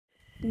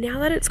Now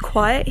that it's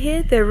quiet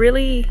here, they're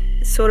really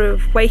sort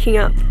of waking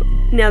up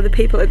now the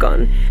people are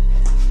gone.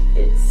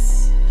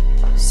 It's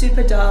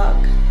super dark.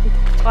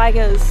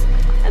 Tigers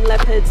and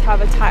leopards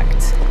have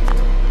attacked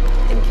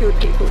and killed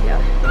people here.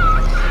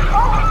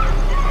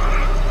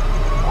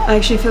 I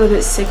actually feel a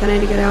bit sick. I need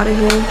to get out of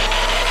here.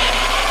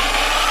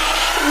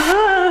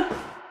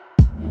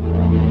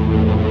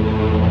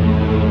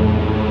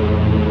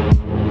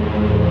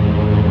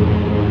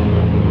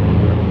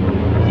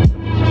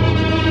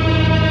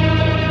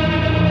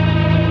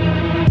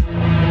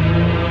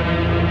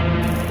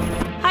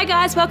 Hi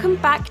guys, welcome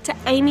back to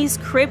Amy's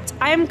Crypt.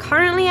 I am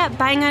currently at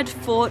Bhangarh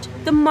Fort,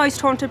 the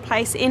most haunted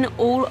place in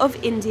all of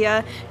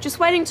India. Just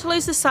waiting to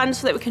lose the sun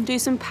so that we can do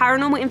some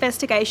paranormal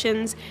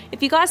investigations.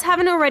 If you guys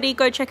haven't already,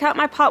 go check out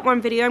my part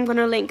 1 video. I'm going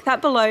to link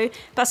that below,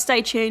 but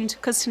stay tuned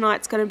because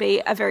tonight's going to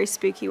be a very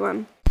spooky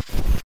one.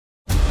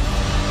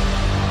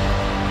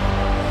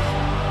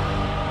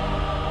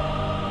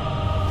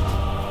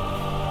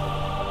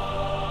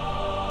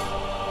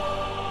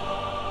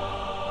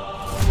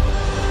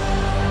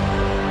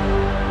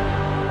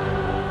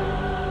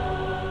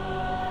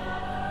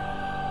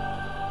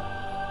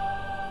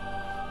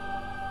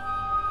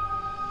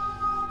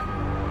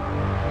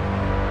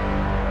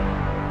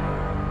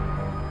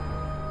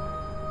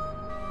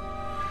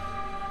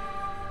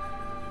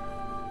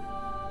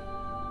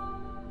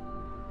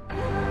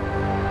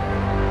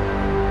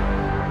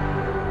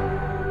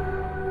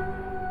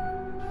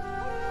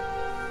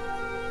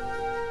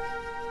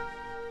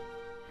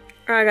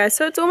 Alright guys,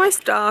 so it's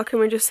almost dark and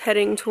we're just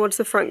heading towards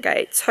the front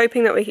gates,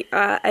 hoping that we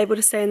are able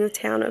to stay in the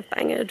town of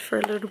Bhangarh for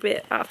a little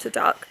bit after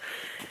dark.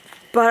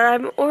 But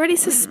I'm already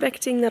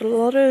suspecting that a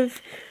lot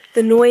of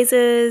the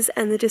noises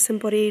and the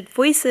disembodied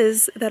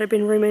voices that have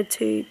been rumoured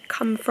to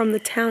come from the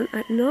town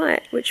at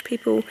night, which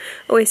people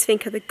always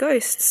think are the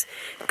ghosts,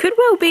 could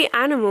well be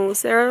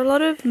animals. There are a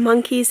lot of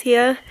monkeys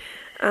here.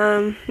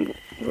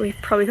 We've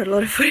probably got a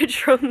lot of footage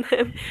from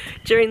them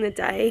during the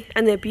day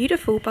and they're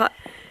beautiful, but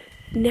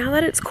now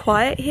that it's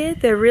quiet here,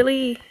 they're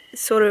really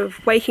sort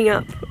of waking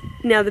up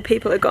now the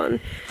people are gone.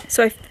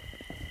 So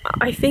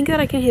I think that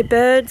I can hear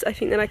birds, I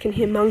think that I can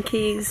hear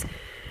monkeys.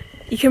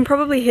 You can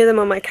probably hear them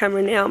on my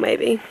camera now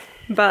maybe,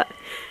 but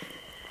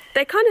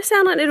they kind of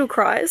sound like little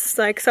cries.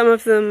 Like some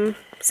of them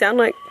sound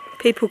like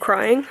people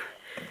crying.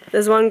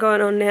 There's one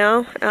going on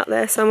now out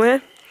there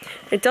somewhere.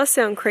 It does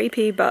sound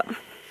creepy, but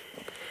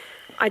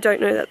I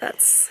don't know that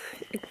that's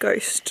a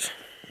ghost.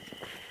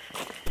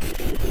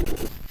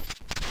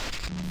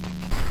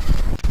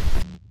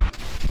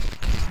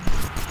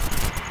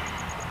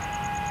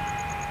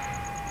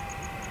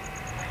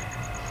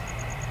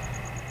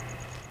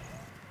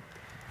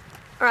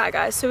 Alright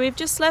guys, so we've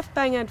just left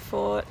Bhangarh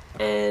Fort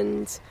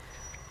and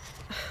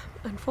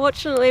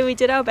unfortunately we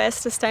did our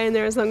best to stay in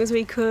there as long as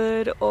we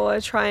could or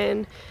try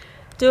and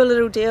do a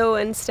little deal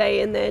and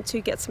stay in there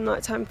to get some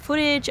nighttime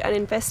footage and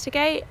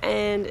investigate,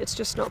 and it's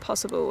just not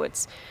possible.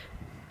 It's,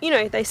 you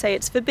know, they say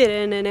it's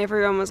forbidden and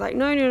everyone was like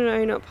no,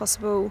 not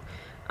possible.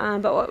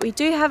 But what we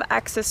do have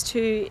access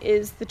to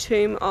is the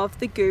tomb of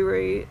the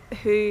guru,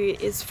 who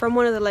is from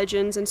one of the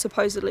legends and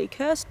supposedly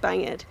cursed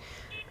Bhangarh.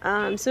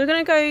 So we're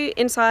going to go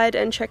inside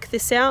and check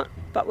this out,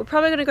 but we're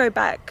probably going to go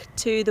back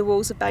to the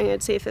walls of Bhangarh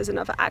to see if there's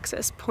another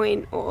access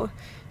point or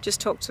just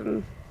talk to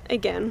them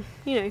again.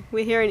 You know,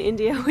 we're here in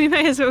India, we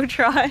may as well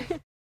try.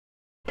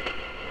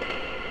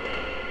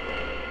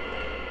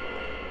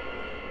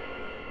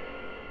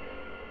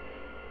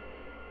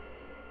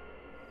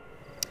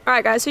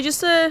 Alright guys, so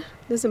just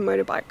there's a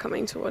motorbike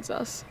coming towards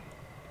us.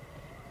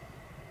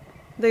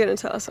 They're going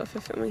to tell us off for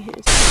filming here.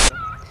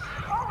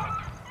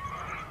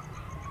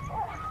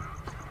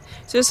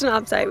 So just an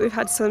update, we've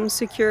had some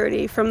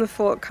security from the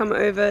fort come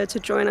over to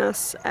join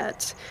us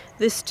at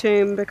this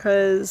tomb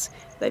because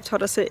they've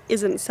told us it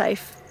isn't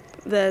safe.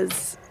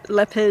 There's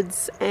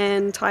leopards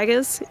and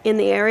tigers in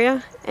the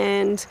area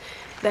and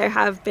they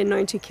have been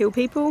known to kill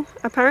people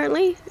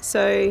apparently.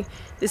 So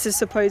this is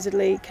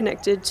supposedly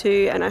connected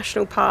to a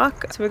national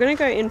park. So we're going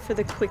to go in for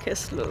the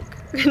quickest look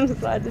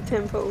inside the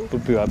temple. We'll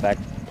be right back.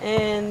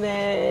 And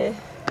they're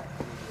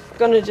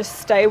going to just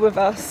stay with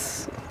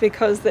us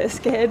because they're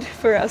scared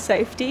for our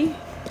safety.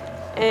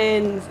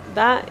 And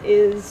that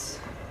is,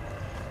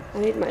 I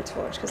need my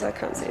torch because I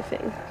can't see a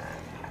thing.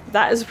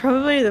 That is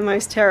probably the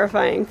most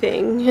terrifying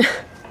thing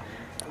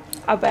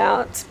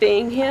about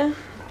being here.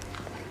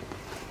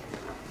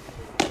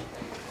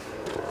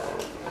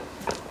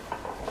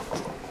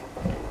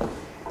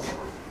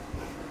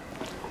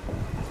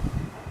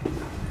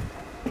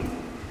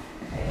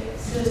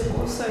 So there's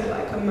also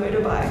like a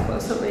motorbike or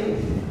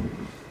something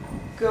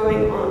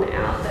going on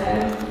out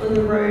there on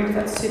the road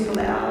that's super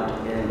loud,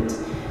 and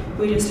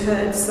we just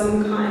heard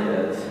some kind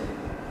of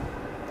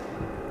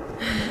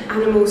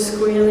animal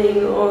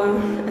squealing or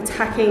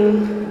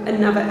attacking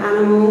another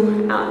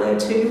animal out there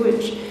too,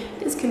 which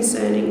is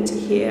concerning to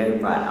hear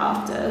right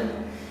after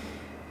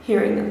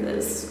hearing that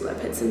there's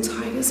leopards and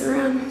tigers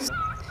around.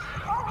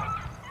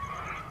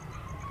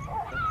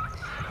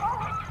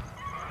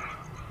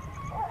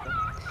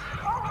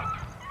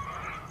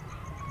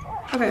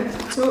 Okay,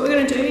 So what we're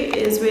going to do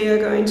is we are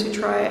going to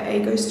try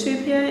a ghost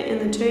tube here in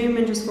the tomb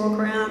and just walk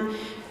around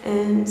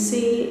and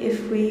see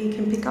if we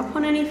can pick up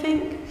on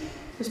anything.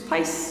 This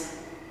place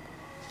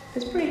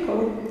is pretty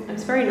cool.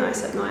 It's very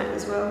nice at night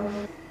as well.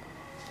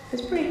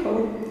 It's pretty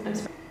cool.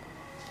 It's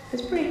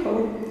pretty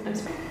cool.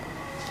 It's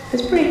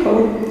pretty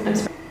cool.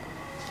 It's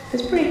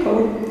pretty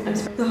cool.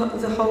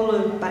 The whole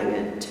of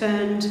Bhangarh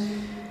turned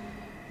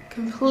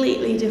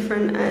completely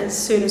different as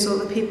soon as all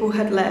the people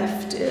had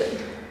left.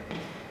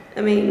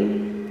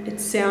 It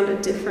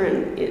sounded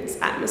different, its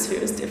atmosphere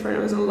was different,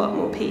 it was a lot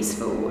more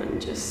peaceful and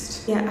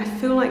just, yeah, I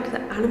feel like the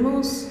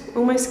animals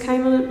almost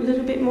came a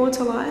little bit more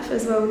to life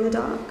as well in the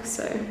dark.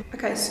 So,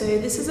 okay, so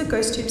this is a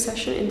ghost tube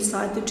session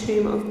inside the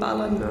tomb of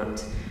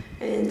Bhangarh,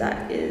 and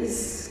that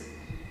is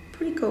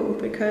pretty cool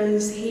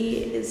because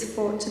he is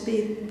thought to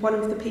be one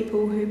of the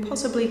people who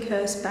possibly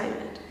cursed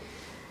Bhangarh,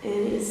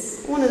 and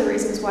is one of the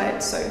reasons why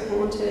it's so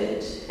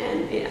haunted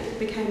and it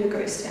became a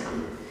ghost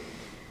town.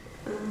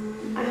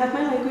 I have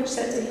my language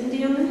set to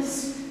Hindi on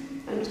this.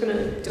 I'm just going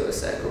to do a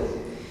circle.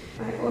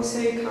 I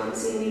also can't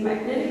see any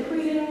magnetic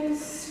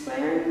readings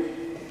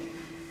flaring.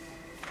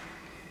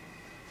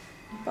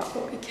 But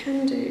what we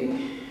can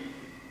do...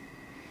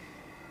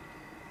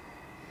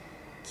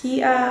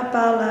 Kia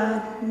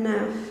bala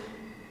naf.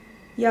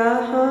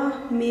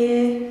 Yaha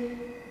mir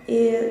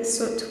ir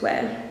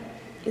sutwe.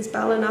 Is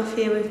Bala Naf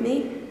here with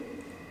me?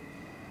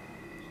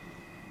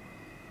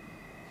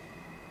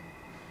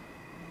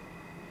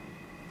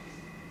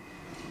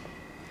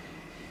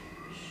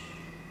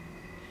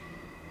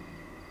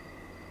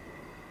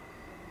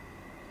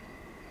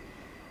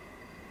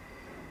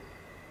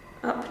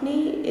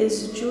 Apni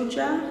is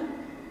Juja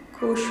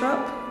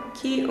Kushrap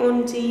Ki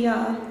on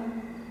Diya.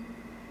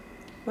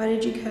 Why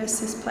did you curse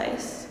this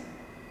place?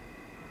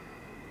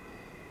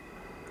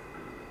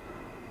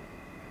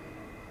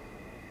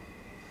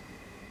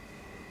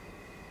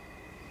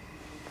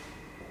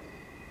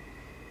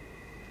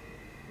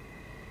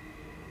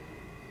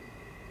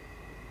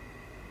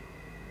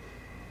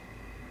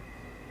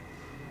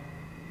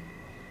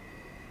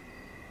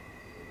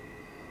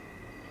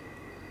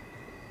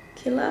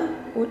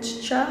 Killa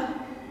Uchcha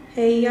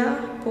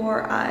Heya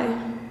Bor I.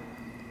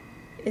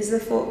 Is the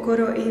fort good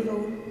or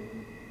evil?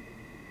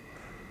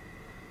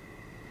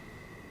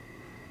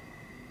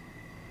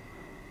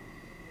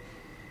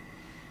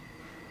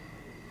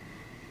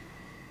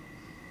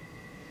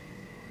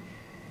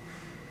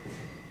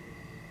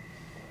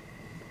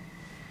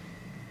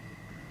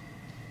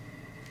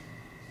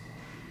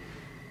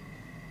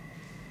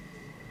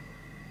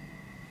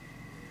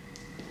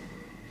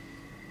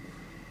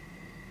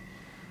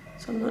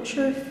 So I'm not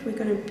sure if we're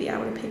going to be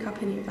able to pick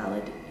up any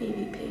valid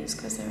EVPs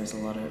because there is a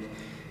lot of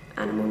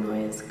animal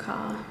noise,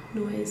 car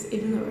noise,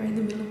 even though we're in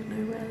the middle of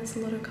nowhere, there's a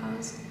lot of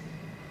cars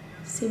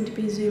seem to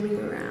be zooming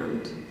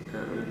around.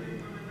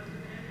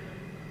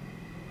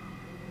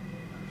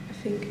 I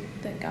think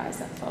the guys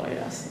that followed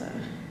us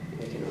though,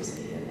 we can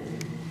also hear them.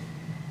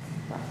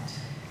 But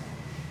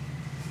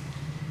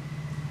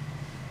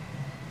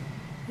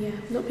yeah,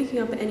 not picking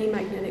up any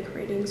magnetic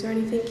readings or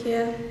anything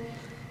here.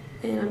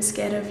 And I'm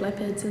scared of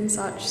leopards and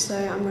such, so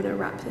I'm going to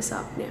wrap this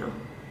up now.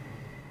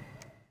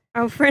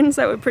 Our friends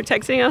that were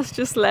protecting us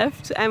just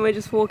left and we're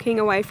just walking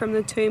away from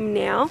the tomb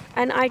now.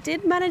 And I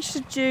did manage to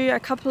do a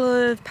couple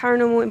of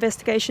paranormal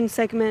investigation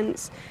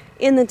segments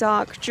in the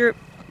dark,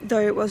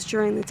 though it was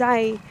during the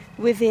day,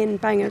 within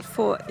Bhangarh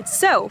Fort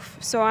itself.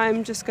 So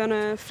I'm just going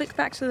to flick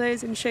back to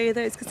those and show you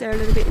those because they're a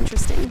little bit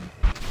interesting.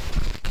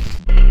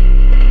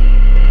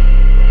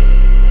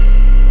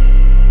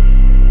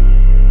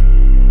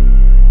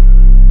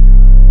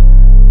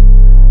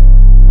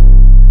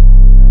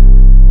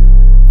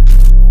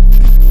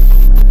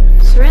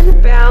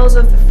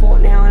 Of the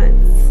fort now,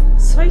 and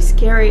it's so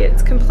scary.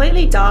 It's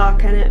completely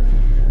dark and it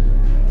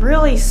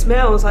really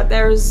smells like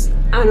there's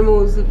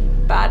animals,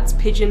 bats,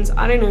 pigeons,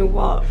 I don't know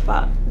what,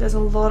 but there's a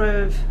lot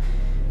of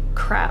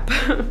crap.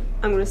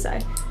 I'm gonna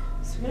say.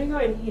 So I'm gonna go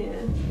in here.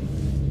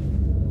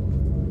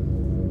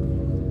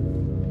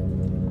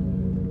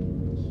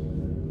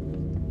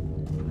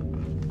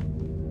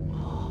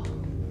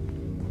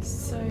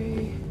 So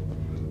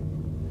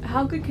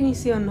how good can you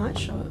see on night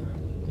shot?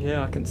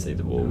 Yeah, I can see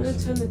the walls. I'm gonna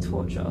turn the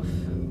torch off.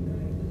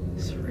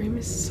 This room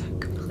is so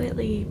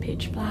completely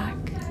pitch black.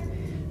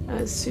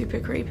 That is super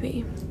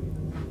creepy.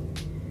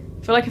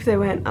 I feel like if there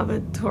weren't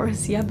other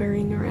tourists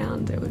yabbering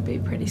around, it would be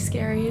pretty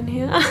scary in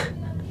here.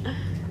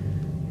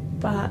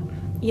 But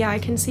yeah, I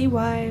can see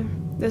why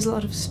there's a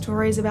lot of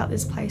stories about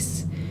this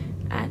place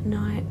at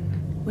night.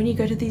 When you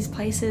go to these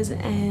places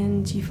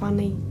and you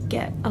finally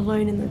get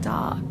alone in the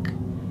dark,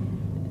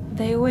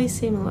 they always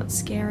seem a lot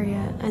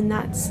scarier, and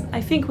that's,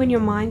 I think, when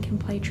your mind can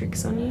play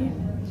tricks on you.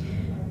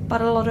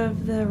 But a lot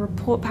of the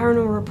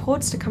paranormal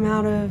reports to come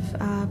out of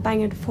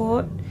Bhangarh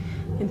Fort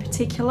in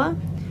particular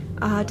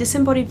are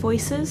disembodied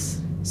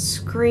voices,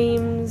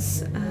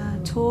 screams,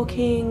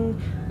 talking,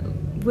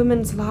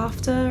 women's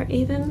laughter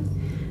even.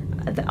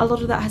 A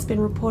lot of that has been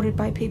reported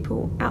by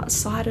people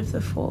outside of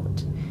the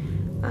fort.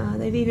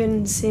 They've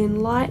even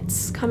seen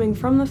lights coming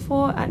from the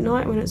fort at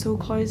night when it's all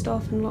closed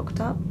off and locked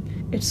up.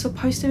 It's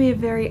supposed to be a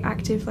very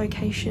active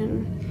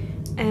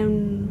location,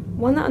 and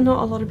one that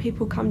not a lot of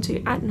people come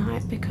to at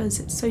night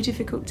because it's so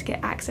difficult to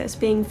get access,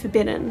 being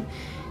forbidden.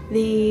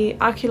 The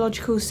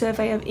Archaeological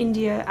Survey of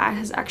India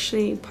has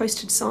actually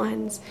posted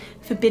signs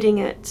forbidding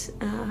it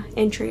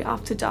entry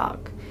after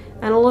dark,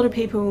 and a lot of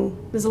people,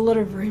 there's a lot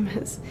of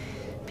rumours,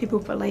 people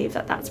believe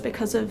that that's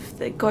because of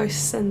the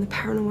ghosts and the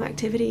paranormal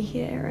activity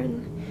here,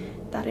 and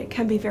that it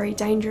can be very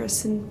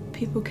dangerous and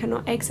people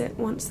cannot exit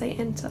once they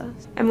enter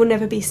and will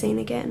never be seen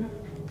again.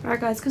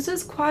 Alright guys, because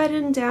it's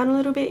quietened down a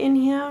little bit in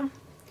here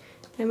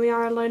and we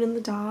are alone in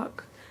the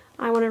dark,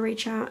 I want to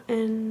reach out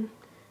and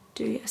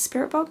do a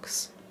spirit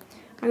box.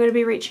 I'm going to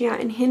be reaching out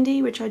in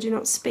Hindi, which I do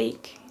not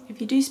speak. If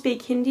you do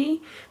speak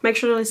Hindi, make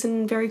sure to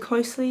listen very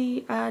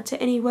closely to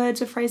any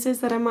words or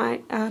phrases that I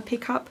might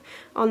pick up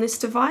on this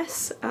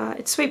device.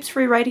 It sweeps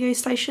through radio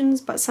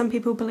stations, but some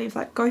people believe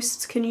that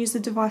ghosts can use the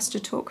device to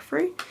talk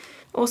through.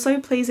 Also,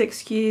 please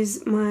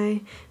excuse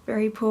my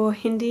very poor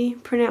Hindi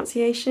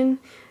pronunciation.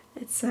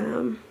 It's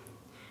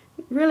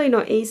really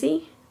not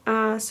easy.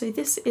 So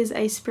this is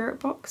a spirit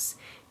box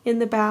in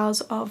the bowels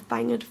of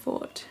Bhangarh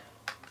Fort.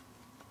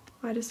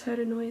 I just heard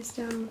a noise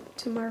down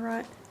to my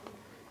right.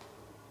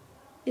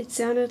 It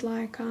sounded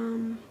like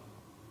a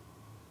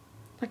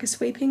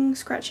sweeping,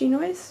 scratchy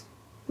noise.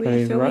 Were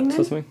you filming rats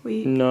or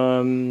something?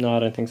 No, no, I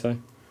don't think so. Oh my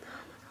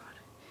god.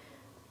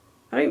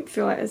 I don't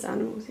feel like there's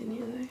animals in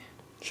here though.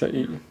 Should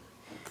you?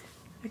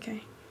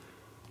 Okay.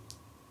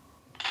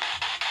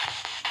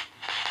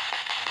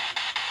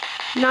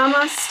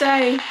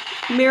 Namaste.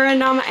 Mera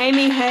naam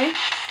Amy hai.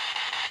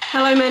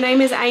 Hello, my name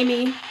is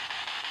Amy.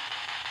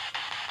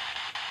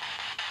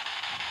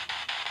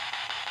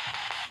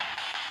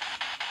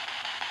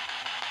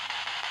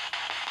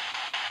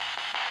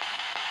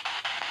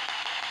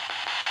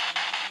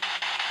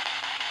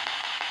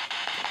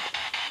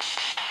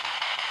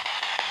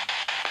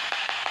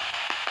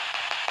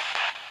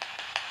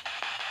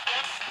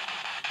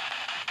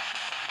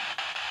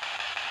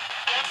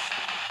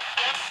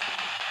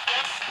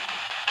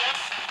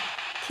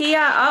 Kia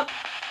up,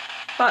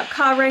 but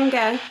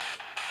Karenge.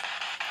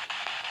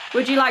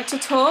 Would you like to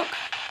talk?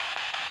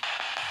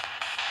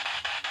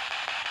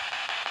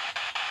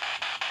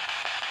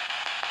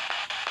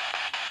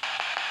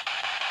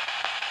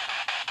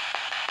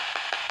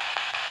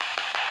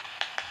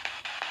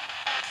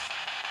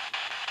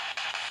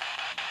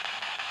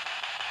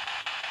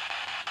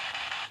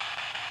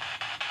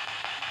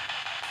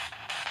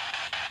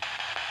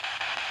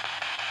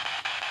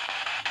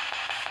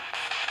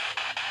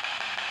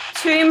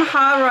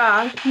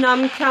 Tumhara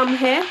Nam Kam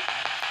Hai.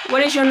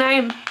 What is your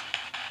name?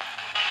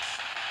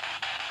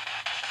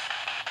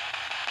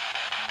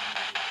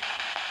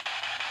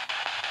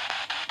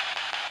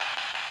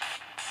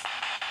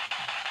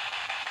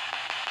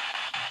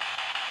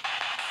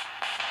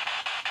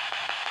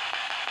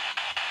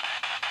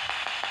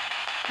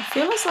 I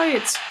feel as though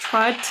it's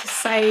tried to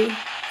say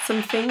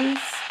some things.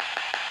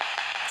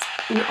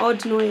 It's an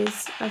odd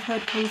noise I've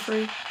heard come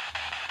through.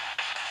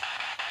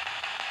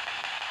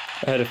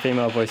 I heard a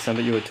female voice sound,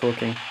 but you were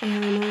talking. Yeah, I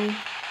know.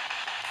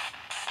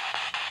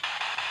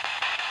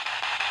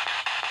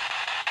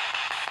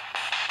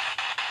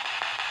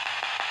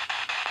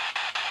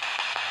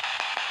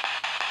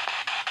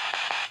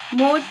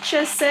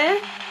 Mucha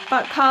se,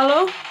 but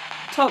Carlo,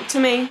 talk to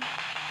me.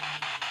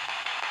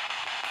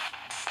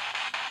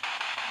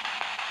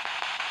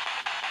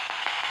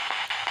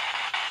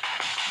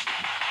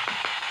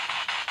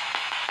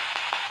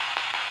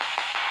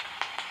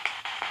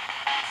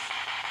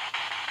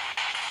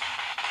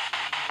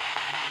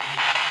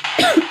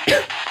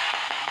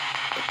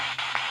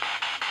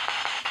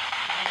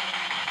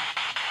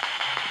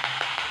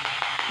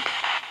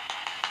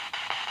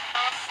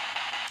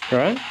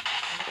 Right?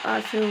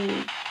 I feel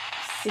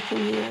sick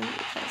in here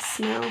with that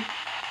smell.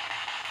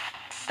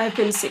 I've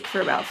been sick for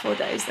about 4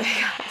 days though,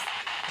 guys.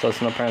 So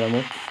it's not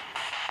paranormal?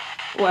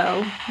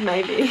 Well,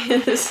 maybe.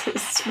 This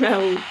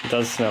smell. It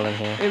does smell in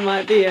here. It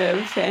might be a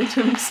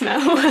phantom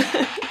smell.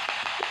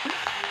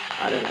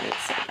 I don't know,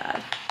 it's so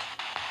bad.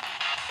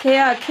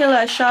 Kia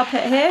killer sharp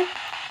hit here.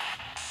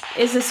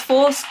 Is this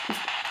fort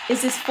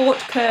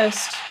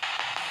cursed?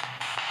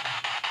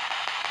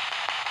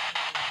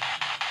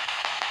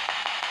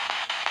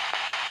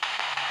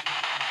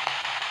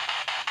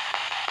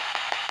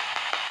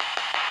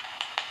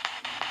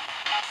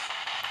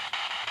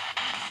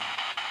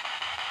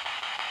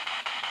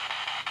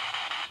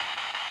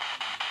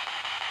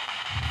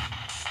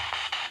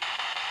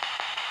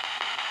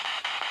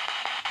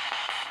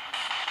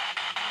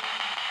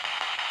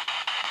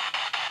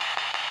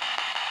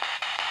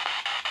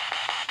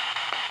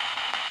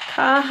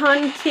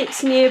 Kahan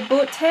kits near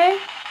Buthe.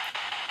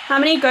 How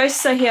many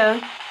ghosts are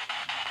here?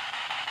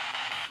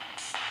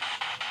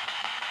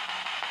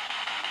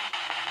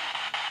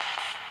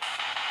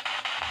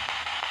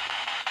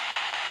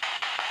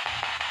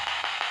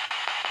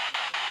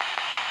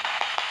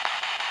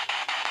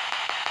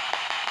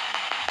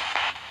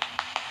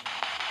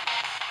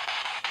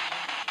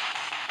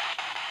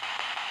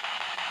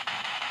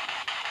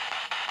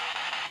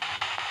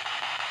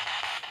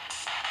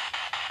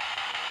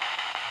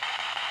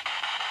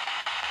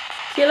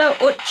 Kilo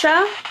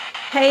Ucha.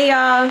 Hey,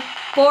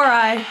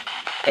 Borai.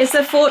 Is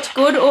the fort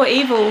good or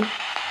evil?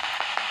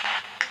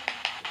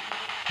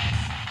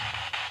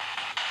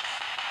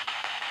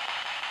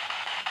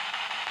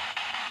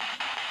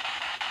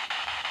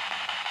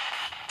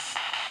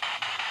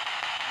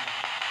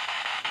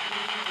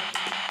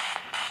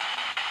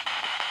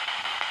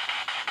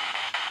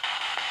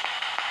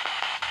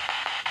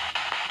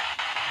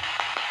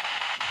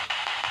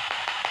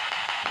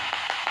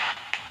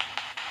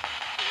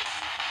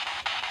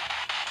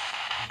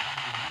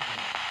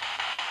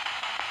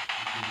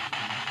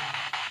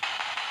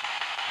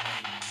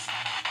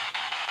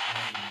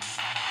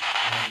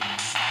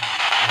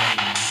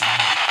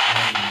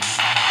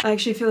 I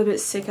actually feel a bit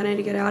sick. I need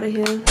to get out of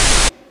here.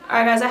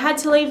 Alright guys, I had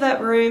to leave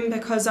that room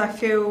because I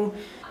feel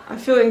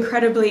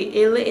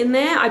incredibly ill in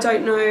there. I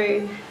don't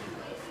know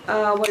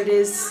what it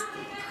is.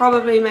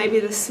 Probably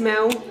maybe the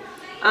smell.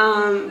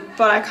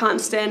 But I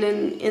can't stand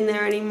in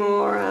there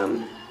anymore.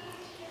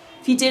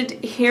 If you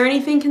did hear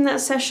anything in that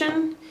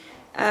session,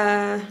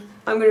 I'm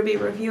going to be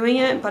reviewing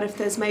it, but if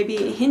there's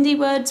maybe Hindi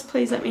words,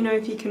 please let me know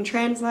if you can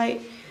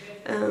translate.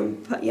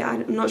 But yeah,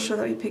 I'm not sure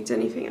that we picked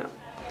anything up.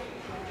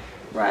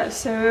 Right,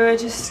 so we were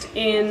just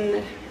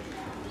in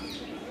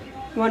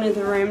one of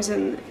the rooms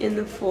in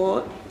the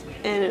fort,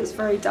 and it was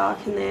very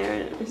dark in there,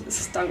 and it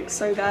stunk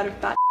so bad of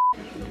bat.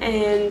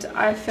 And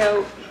I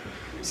had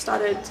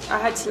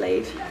to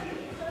leave.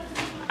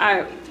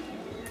 I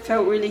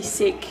felt really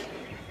sick,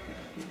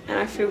 and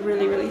I feel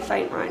really, really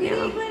faint right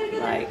now.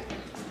 Like,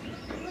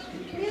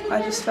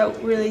 I just felt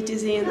really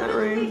dizzy in that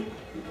room.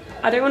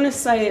 I don't want to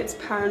say it's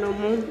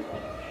paranormal.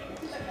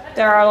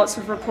 There are lots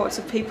of reports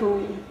of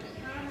people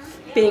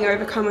being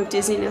overcome with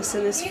dizziness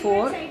in this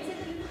fort,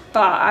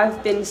 but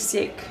I've been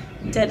sick,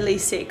 deadly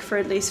sick, for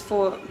at least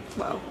I've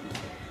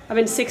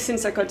been sick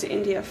since I got to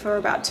India for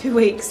about 2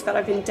 weeks, but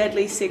I've been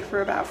deadly sick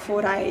for about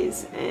 4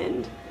 days,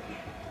 and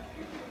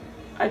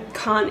I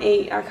can't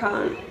eat,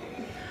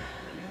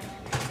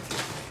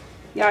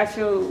 yeah, I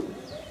feel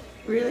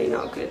really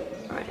not good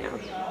right now.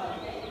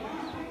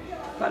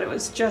 But it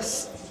was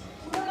just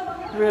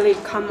really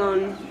come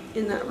on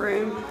in that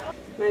room.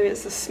 Maybe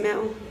it's the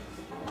smell.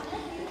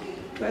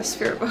 Worst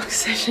spirit box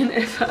session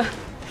ever.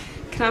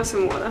 Can I have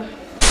some water?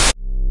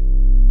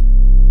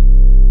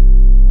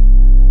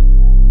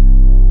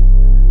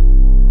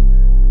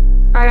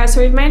 Alright guys,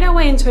 so we've made our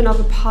way into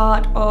another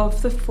part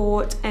of the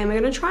fort, and we're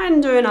going to try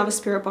and do another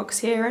spirit box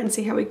here and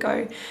see how we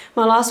go.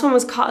 My last one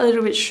was cut a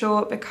little bit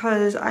short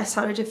because I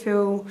started to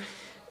feel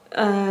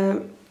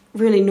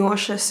really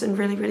nauseous and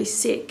really, really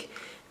sick.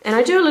 And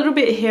I do a little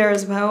bit here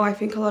as well. I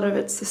think a lot of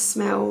it's the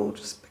smell,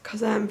 just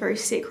because I'm very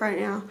sick right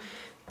now.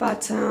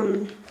 But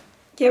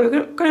yeah, we're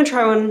going to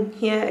try one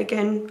here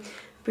again.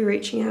 I'll be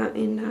reaching out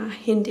in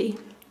Hindi.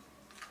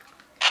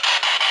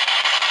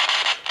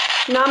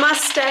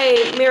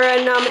 Namaste,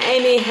 Mira Nam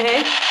Amy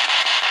hai.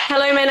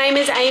 Hello, my name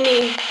is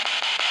Amy.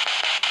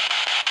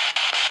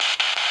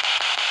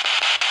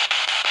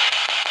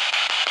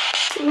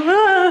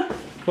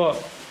 What?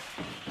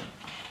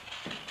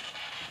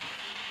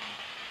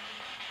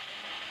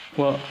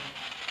 What?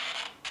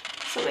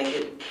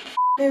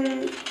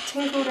 Something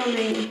tinkled on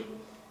me.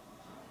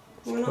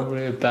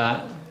 Probably a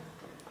bat.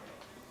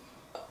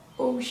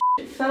 Oh shit,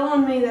 it fell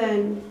on me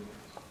then.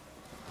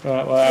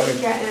 Alright, well,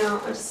 Get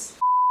out.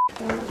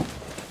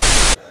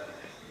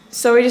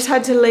 So we just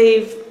had to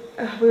leave.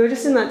 We were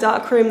just in that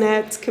dark room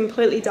there. It's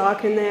completely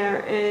dark in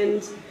there,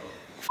 and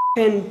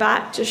f***ing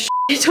bat just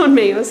shit on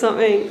me or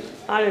something.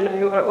 I don't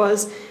know what it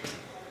was.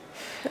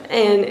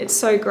 And it's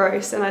so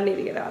gross, and I need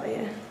to get out of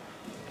here.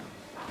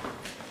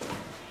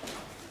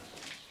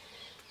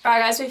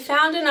 Alright guys, we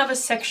found another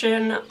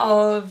section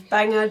of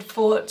Bhangarh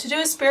Fort to do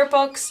a spirit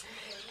box,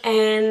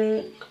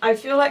 and I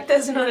feel like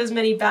there's not as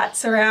many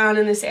bats around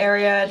in this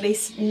area, at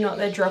least not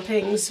their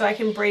droppings, so I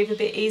can breathe a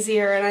bit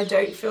easier and I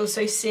don't feel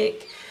so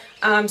sick.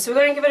 So we're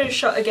going to give it a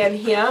shot again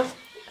here,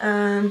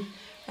 and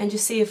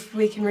just see if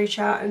we can reach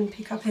out and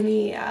pick up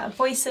any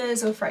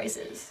voices or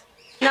phrases.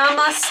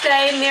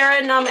 Namaste,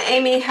 Mira Nam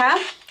Amy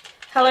ha.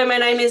 Hello, my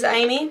name is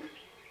Amy.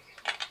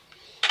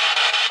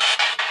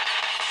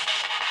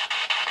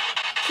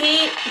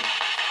 Ki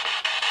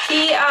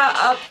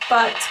up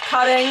but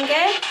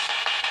karenge.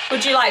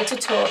 Would you like to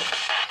talk?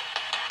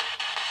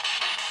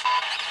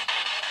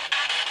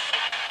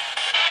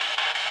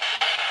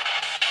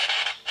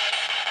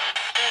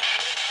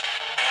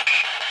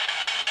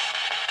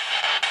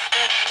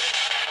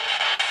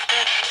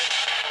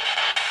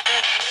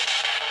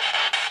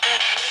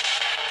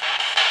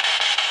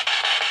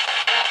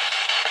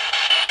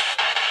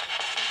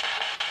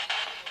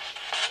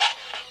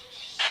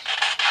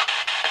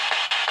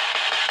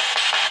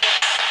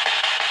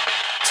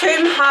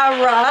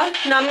 Tumhara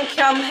nam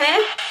kyam hai?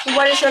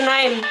 What is your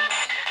name?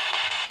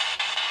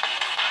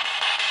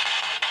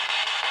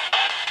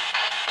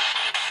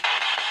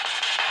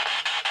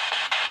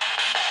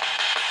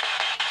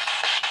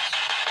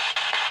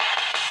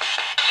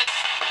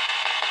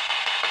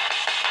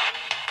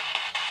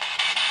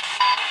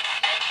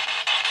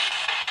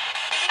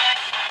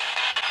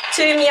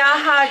 Tum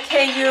yaha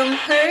ke yum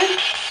hu.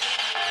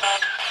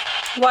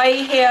 Why are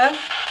you here?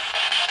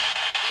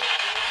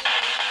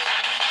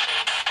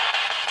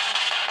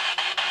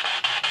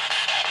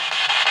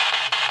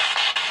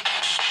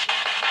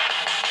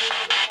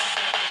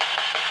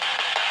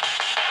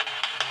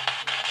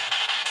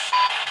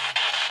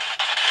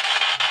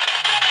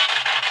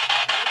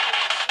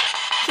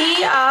 Ki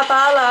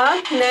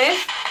bala nef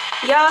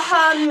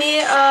yaha mi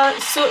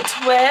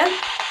sutwe.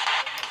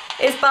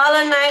 Is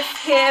Bala knife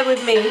here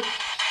with me?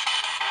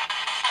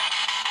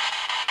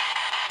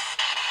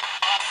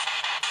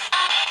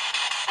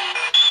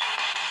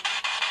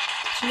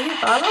 Did you hear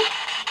Bala?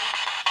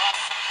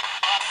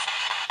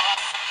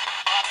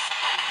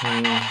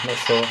 Not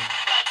sure.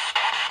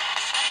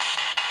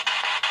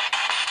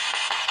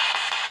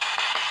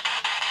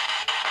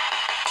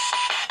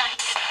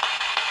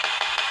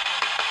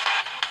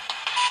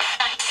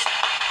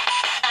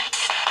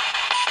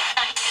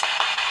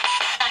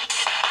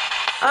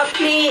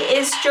 Apni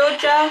is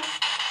Georgia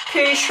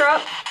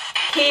Kushrop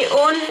Ki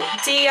un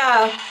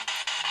dia.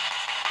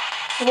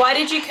 Why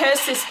did you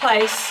curse this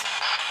place?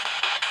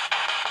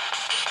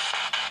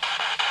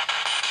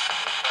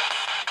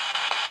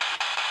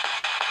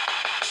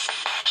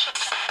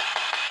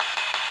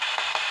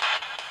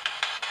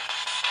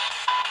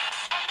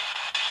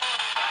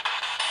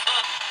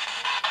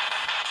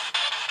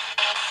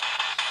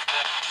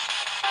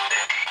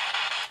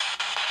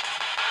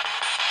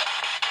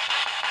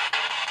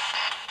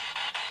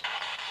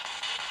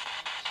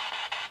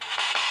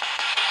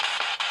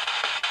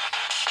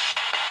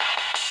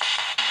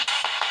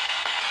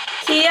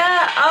 Kia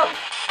up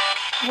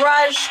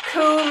Raj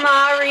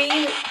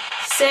Kumari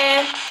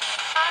se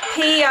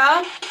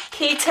Pia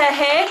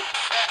Kitahe.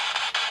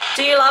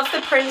 Do you love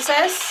the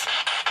princess?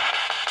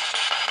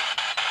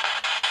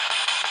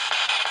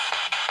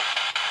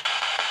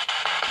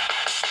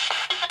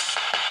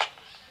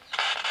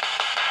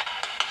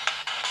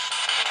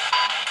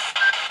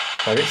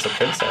 Maybe it's the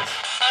princess.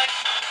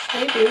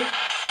 Maybe.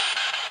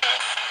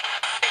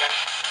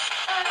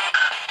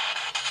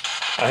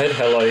 I heard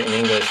hello in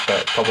English,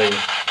 but probably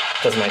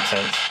doesn't make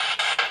sense.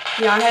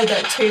 Yeah, I heard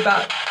that too,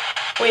 but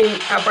when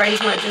our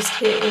brains might just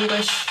hear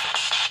English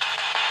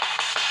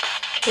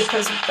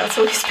because that's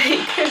all we speak.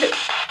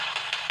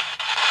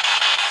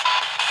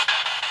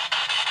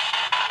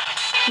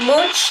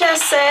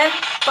 Muchase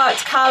but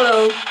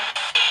Carlo,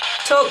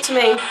 talk to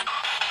me.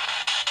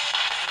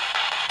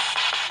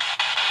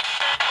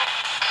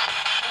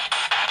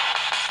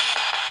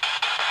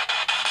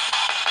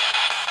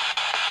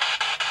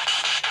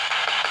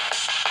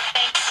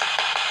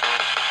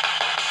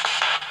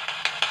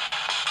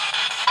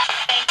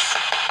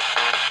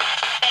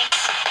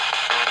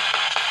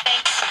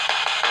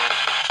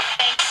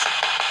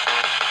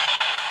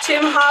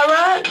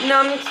 Tumhara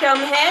Nam Kyam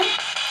He.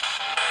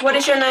 What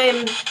is your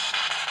name?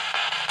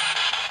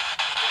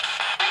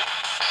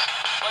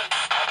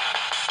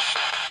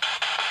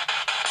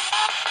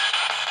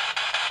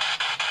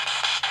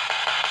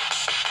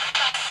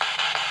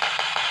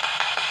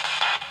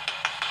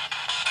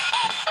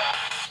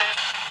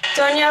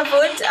 Donya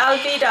Vud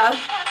Alvida.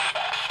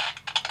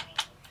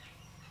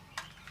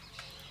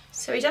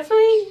 So we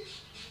definitely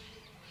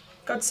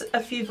got a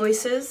few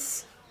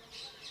voices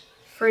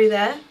through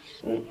there.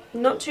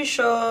 Not too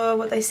sure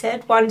what they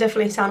said. One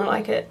definitely sounded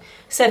like it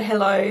said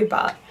hello,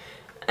 but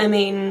I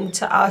mean,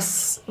 to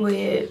us,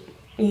 we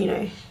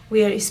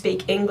only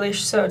speak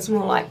English, so it's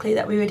more likely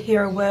that we would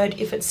hear a word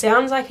if it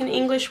sounds like an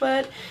English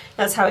word.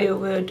 That's how we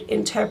would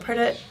interpret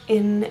it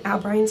in our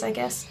brains, I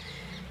guess.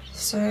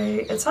 So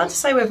it's hard to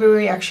say whether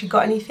we actually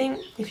got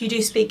anything. If you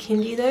do speak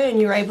Hindi though,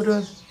 and you're able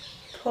to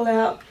pull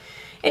out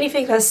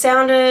anything that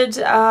sounded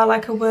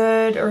like a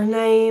word or a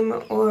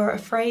name or a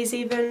phrase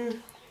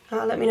even,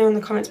 let me know in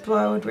the comments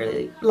below. I would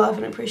really love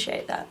and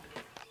appreciate that.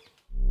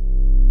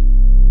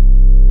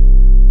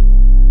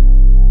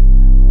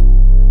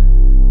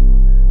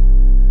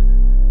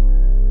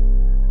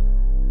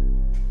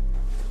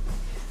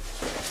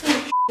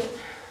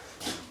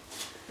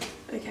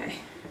 Okay.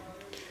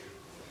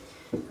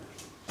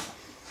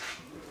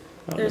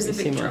 There's a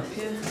big drop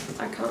here.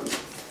 I can't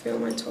feel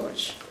my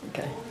torch.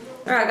 Okay.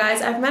 Alright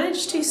guys, I've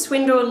managed to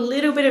swindle a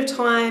little bit of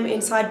time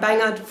inside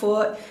Bhangarh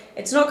Fort.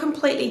 It's not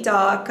completely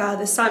dark,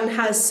 the sun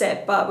has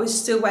set, but we're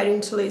still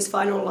waiting to lose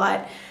final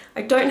light.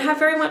 I don't have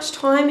very much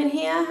time in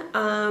here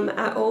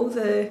at all.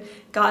 The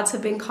guards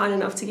have been kind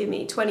enough to give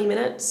me 20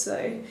 minutes,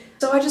 so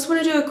I just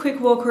want to do a quick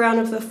walk around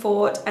of the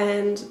fort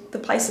and the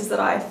places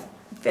that I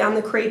found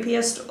the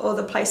creepiest, or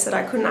the place that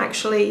I couldn't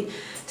actually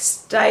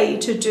stay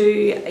to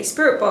do a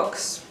spirit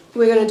box.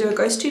 We're going to do a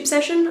ghost tube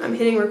session. I'm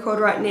hitting record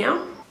right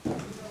now.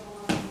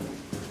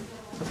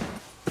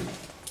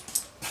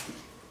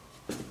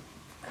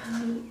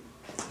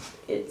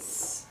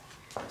 It's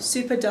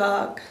super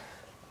dark,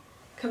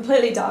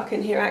 completely dark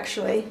in here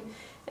actually,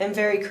 and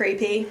very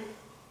creepy.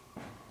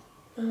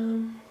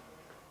 I'm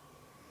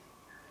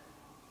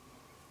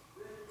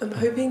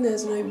hoping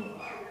there's no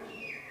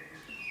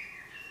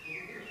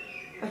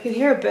I can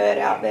hear a bird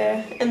out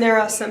there, and there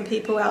are some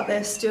people out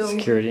there still.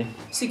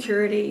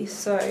 Security,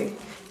 so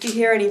if you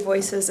hear any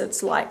voices,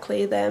 it's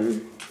likely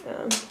them.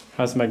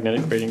 How's the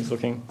magnetic readings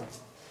looking?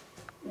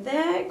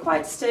 They're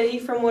quite steady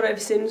from what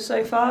I've seen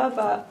so far,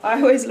 but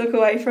I always look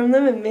away from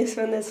them and miss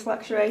when there's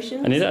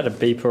fluctuations. I need to add a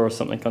beeper or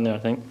something on there, I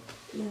think.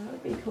 Yeah,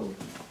 that'd be cool.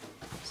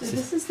 So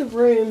this is the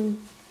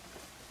room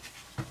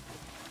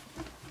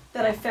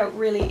that I felt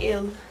really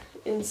ill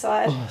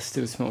inside. Oh, it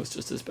still smells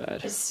just as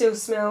bad. It still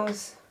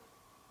smells.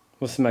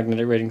 What's the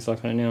magnetic readings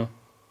like on it now?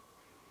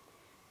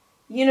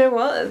 You know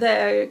what?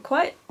 They're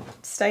quite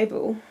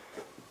stable.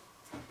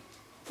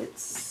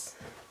 It's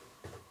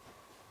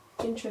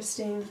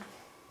interesting.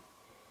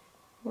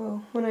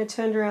 Well, when I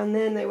turned around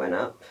then, they went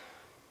up.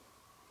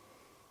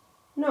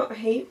 Not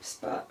heaps,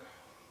 but...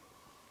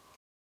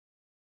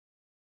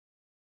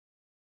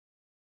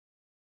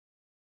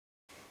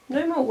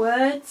 No more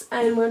words,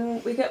 and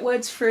when we get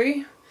words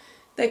through,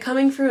 they're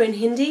coming through in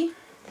Hindi.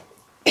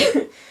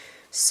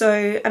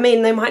 So, I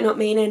mean, they might not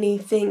mean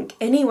anything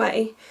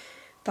anyway,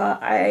 but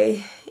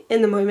I,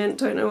 in the moment,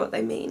 don't know what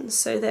they mean.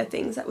 So they're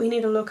things that we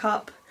need to look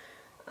up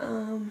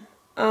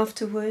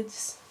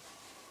afterwards.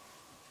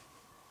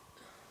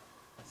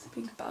 There's a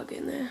big bug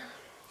in there.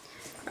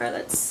 Alright,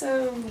 let's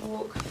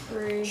walk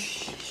through.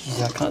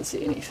 Yeah, I can't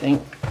see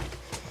anything.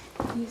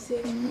 Can you see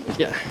it?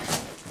 Yeah.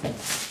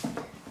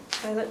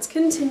 Okay, let's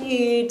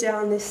continue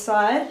down this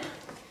side.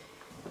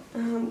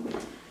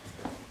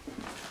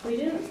 We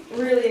didn't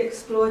really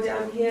explore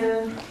down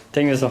here. I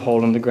think there's a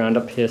hole in the ground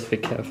up here, so be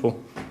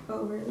careful.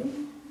 Oh, really?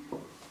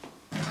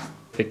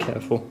 Be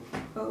careful.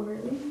 Oh,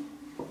 really?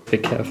 Be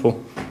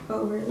careful.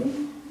 Oh,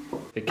 really?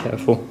 Be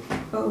careful.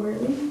 Oh,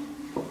 really?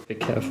 Be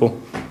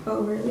careful.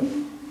 Oh,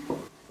 really?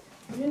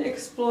 We didn't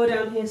explore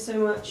down here so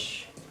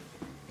much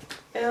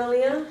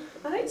earlier.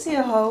 I don't see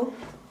a hole.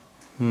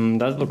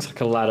 That looks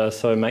like a ladder,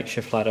 so a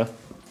makeshift ladder.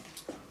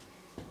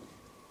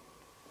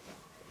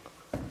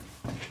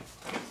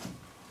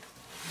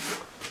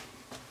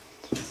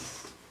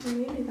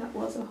 Maybe that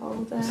was a hole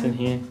there. What's in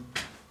here?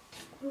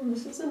 Oh,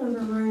 this is another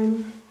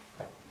room.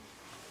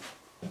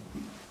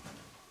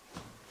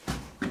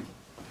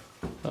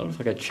 That looks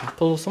like a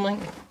chapel or something.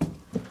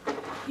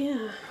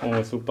 Yeah. Oh,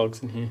 there's little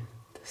bugs in here.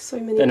 There's so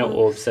many They're not bugs.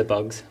 orbs, they're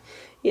bugs.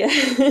 Yeah.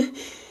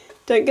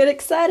 Don't get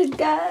excited,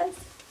 guys.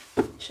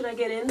 Should I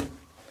get in?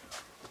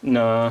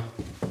 Nah,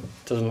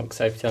 doesn't look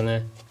safe down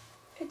there.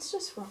 It's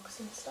just rocks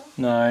and stuff.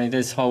 No,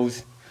 there's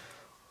holes.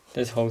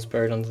 There's holes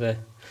buried under there.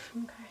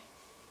 Okay.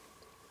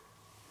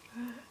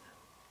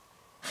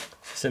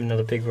 There's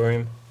another big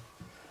room.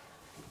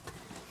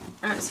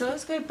 Alright, so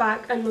let's go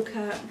back and look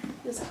at...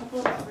 There's a couple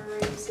of other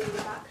rooms in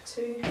the back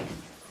too.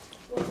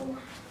 Whoa.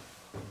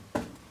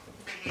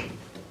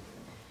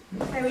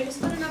 Okay, we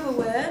just got another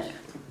word.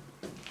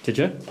 Did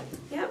you?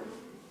 Yep.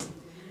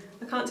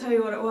 I can't tell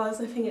you what it was.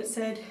 I think it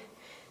said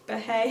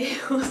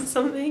 "behave" or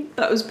something.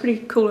 That was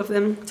pretty cool of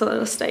them to let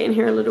us stay in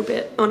here a little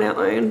bit on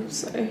our own.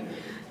 So,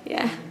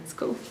 yeah, it's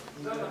cool.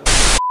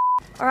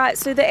 Alright,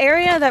 so the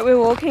area that we're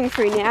walking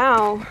through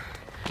now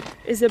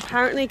is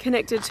apparently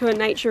connected to a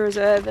nature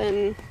reserve,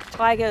 and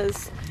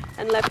tigers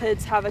and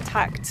leopards have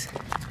attacked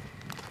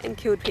and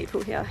killed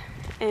people here.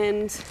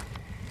 And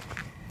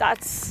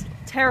that's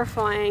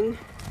terrifying.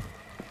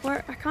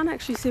 I can't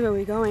actually see where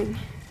we're going.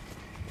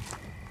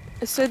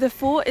 So the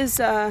fort is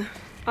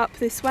up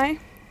this way,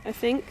 I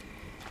think,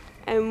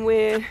 and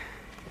we're,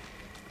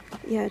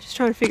 yeah, just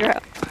trying to figure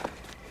out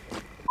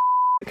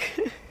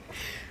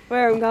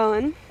where I'm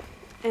going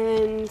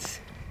and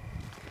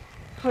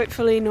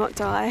hopefully not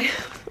die.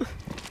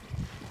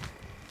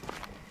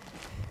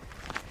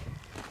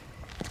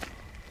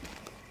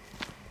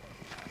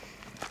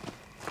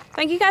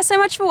 Thank you guys so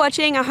much for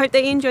watching. I hope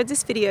that you enjoyed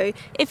this video.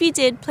 If you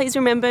did, please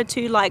remember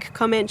to like,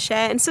 comment,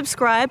 share and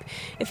subscribe.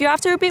 If you're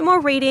after a bit more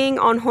reading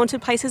on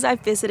haunted places I've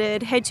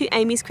visited, head to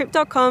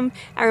amyscrypt.com,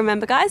 and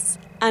remember guys,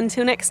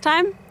 until next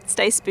time,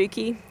 stay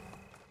spooky.